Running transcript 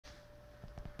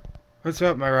What's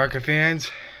up, my Rocket fans?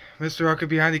 Mr. Rocket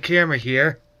behind the camera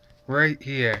here, right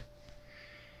here.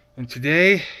 And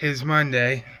today is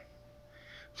Monday.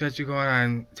 It's actually going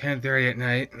on 10:30 at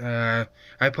night.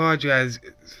 I apologize.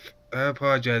 I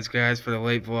apologize, guys, for the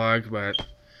late vlog, but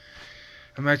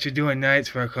I'm actually doing nights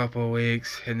for a couple of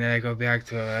weeks, and then I go back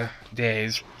to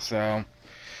days. So,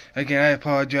 again, I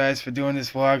apologize for doing this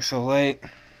vlog so late.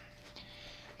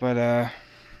 But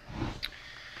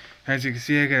as you can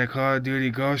see, I got a Call of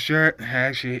Duty Ghost shirt.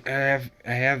 Actually, I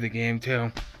have the game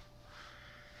too.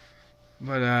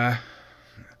 But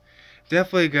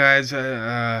definitely, guys.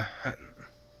 You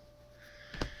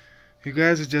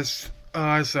guys are just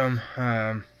awesome.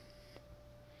 I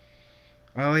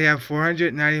only have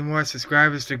 490 more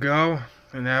subscribers to go,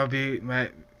 and that'll be my.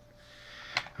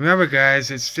 Remember, guys,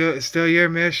 it's still your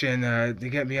mission to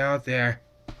get me out there.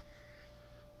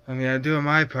 I mean, I'm doing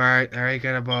my part. I already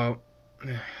got about,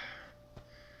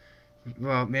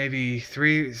 well, maybe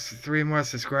three more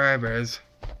subscribers.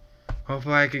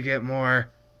 Hopefully, I could get more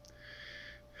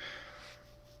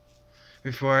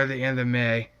before the end of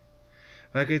May.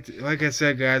 Like I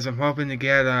said, guys, I'm hoping to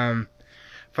get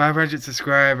 500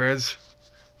 subscribers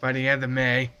by the end of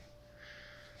May.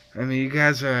 I mean, you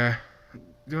guys are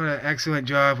doing an excellent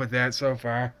job with that so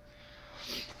far.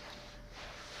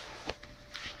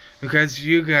 Because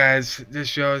you guys, this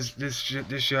show,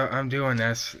 I'm doing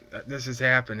this. This is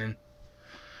happening.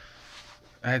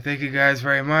 I thank you guys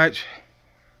very much.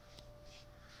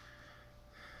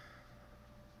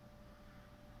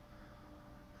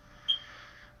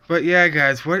 But yeah,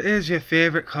 guys, what is your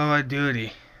favorite Call of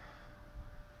Duty?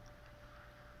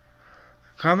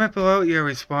 Comment below your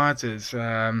responses.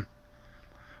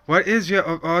 What is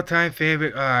your all-time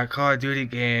favorite Call of Duty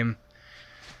game?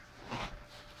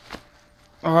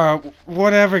 Or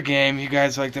whatever game you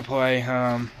guys like to play.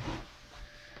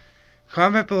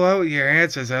 Comment below your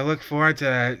answers. I look forward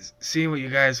to seeing what you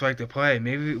guys like to play.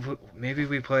 Maybe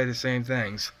we play the same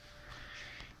things.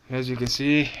 As you can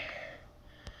see,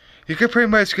 you can pretty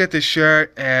much get this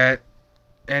shirt at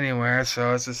anywhere.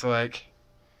 So it's just like,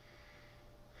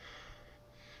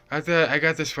 I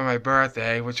got this for my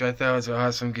birthday, which I thought was an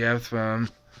awesome gift from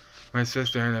my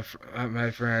sister and my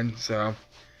friend.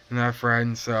 And our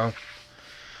friend. So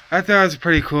I thought it was a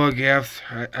pretty cool gift.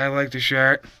 I like the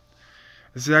shirt.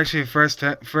 This is actually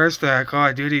the first Call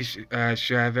of Duty shirt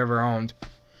I've ever owned.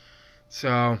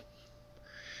 So,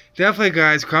 definitely,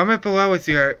 guys, comment below with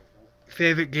your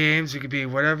favorite games. It could be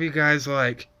whatever you guys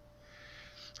like.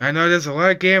 I know there's a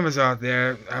lot of gamers out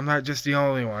there. I'm not just the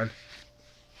only one.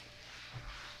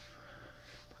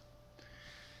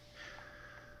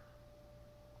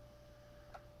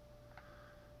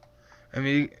 I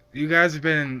mean, you guys have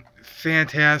been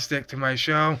fantastic to my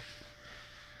show.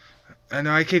 I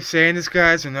know I keep saying this,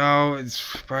 guys. I know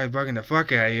it's probably bugging the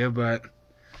fuck out of you, but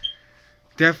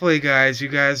definitely, guys, you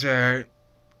guys are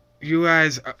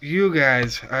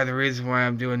the reason why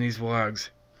I'm doing these vlogs.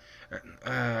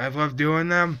 I love doing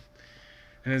them,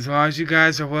 and as long as you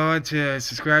guys are willing to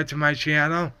subscribe to my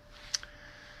channel,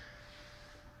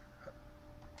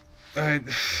 I'll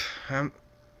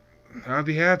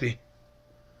be happy.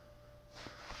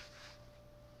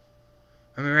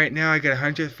 I mean, right now I got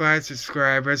 105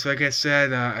 subscribers. Like I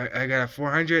said, I got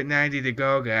 490 to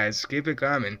go, guys. Keep it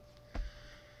coming.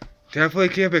 Definitely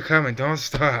keep it coming. Don't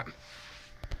stop.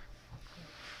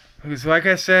 Because, like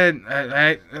I said,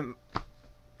 I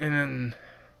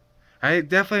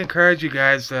definitely encourage you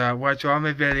guys to watch all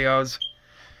my videos,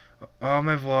 all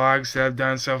my vlogs that I've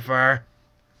done so far.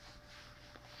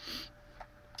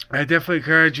 I definitely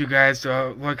encourage you guys to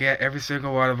look at every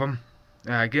single one of them.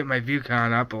 Get my view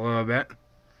count up a little bit.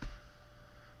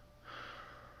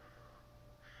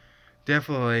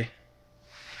 Definitely.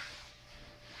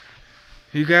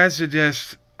 You guys are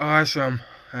just awesome.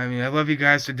 I mean, I love you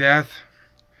guys to death.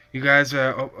 You guys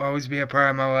always be a part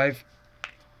of my life.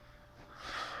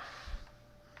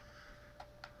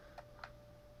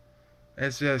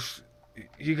 It's just,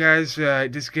 you guys are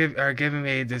giving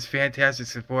me this fantastic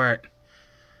support.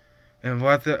 And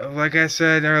like I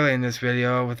said earlier in this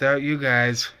video, without you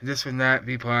guys, this would not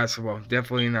be possible.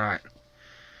 Definitely not.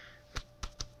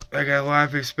 I got a lot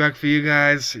of respect for you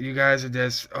guys. You guys are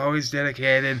just always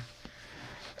dedicated.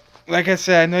 Like I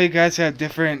said, I know you guys have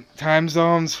different time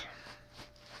zones,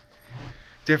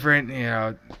 different,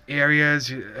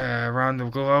 areas around the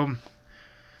globe.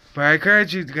 But I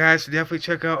encourage you guys to definitely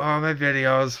check out all my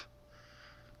videos.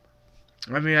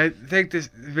 I mean, I think the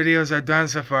videos I've done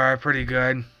so far are pretty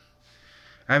good.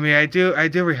 I mean, I do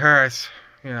rehearse,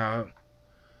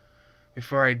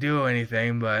 before I do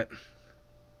anything, but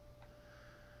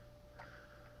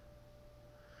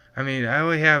I mean, I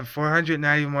only have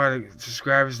 490 more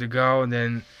subscribers to go, and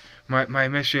then my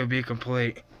mission will be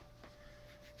complete.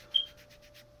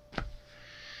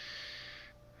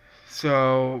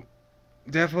 So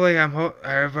definitely, I've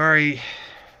already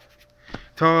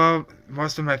told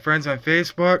most of my friends on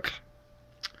Facebook,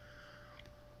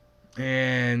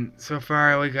 and so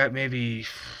far I only got maybe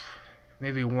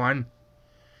one.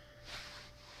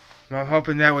 I'm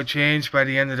hoping that would change by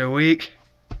the end of the week.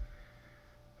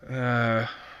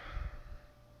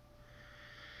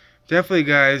 Definitely,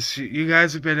 guys, you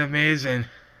guys have been amazing.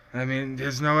 I mean,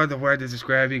 there's no other word to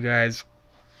describe you guys.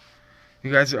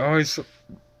 You guys are always,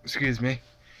 excuse me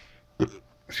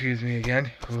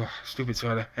again. Ugh, stupid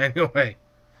soda. Anyway,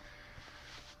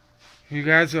 you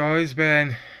guys have always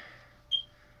been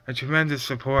a tremendous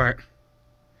support.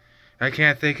 I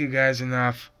can't thank you guys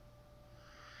enough.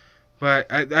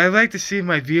 But I'd like to see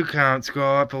my view counts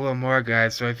go up a little more,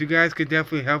 guys. So if you guys could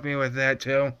definitely help me with that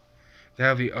too, that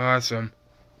would be awesome.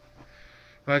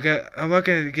 Like, I'm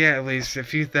looking to get at least a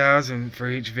few thousand for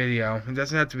each video. It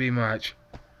doesn't have to be much.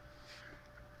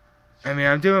 I mean,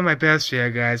 I'm doing my best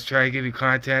here, guys. Try to give you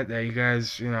content that you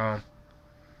guys, you know...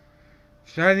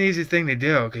 It's not an easy thing to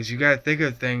do, because you gotta think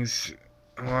of things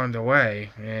along the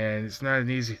way. And it's not an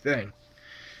easy thing.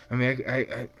 I mean,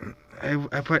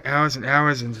 I put hours and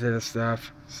hours into this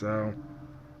stuff, so...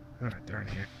 Oh, darn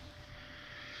here.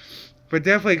 But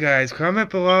definitely, guys, comment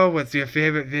below what's your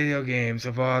favorite video games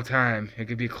of all time. It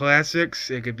could be classics,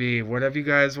 it could be whatever you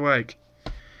guys like.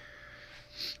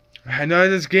 I know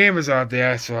there's gamers out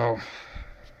there, so...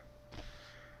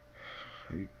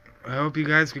 I hope you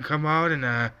guys can come out and,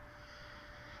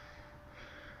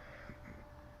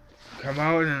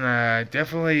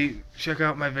 definitely check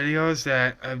out my videos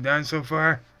that I've done so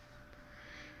far.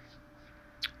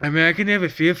 I mean, I can name a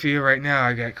few for you right now.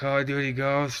 I got Call of Duty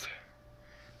Ghost,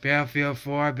 Battlefield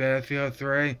 4, Battlefield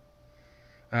 3,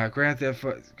 Grand Theft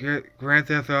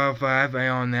Auto 5, I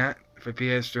own that for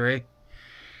PS3.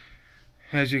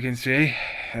 As you can see,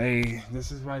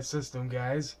 this is my system,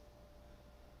 guys.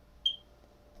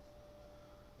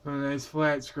 A nice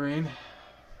flat screen.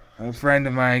 A friend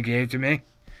of mine gave to me,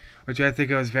 which I think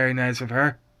it was very nice of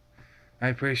her. I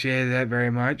appreciated that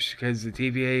very much, because the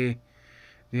TV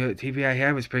I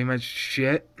had was pretty much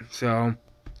shit, so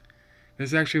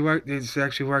this actually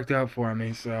worked out for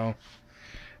me. So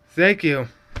thank you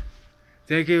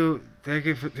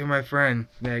to my friend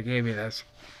that gave me this.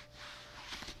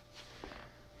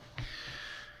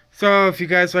 So if you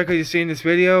guys like what you see in this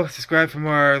video, subscribe for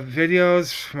more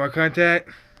videos, more content.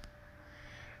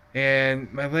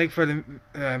 And my link for the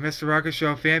Mr. Rocket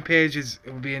Show fan page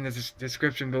will be in the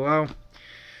description below.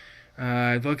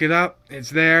 Look it up.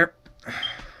 It's there.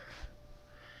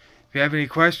 If you have any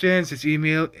questions, just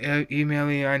email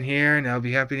me on here, and I'll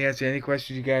be happy to answer any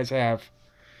questions you guys have.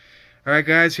 Alright,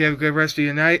 guys, you have a good rest of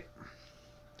your night.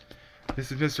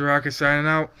 This is Mr. Rocket signing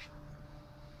out.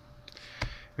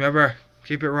 Remember,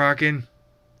 keep it rocking.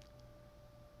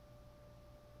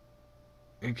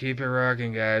 And keep it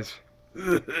rocking, guys.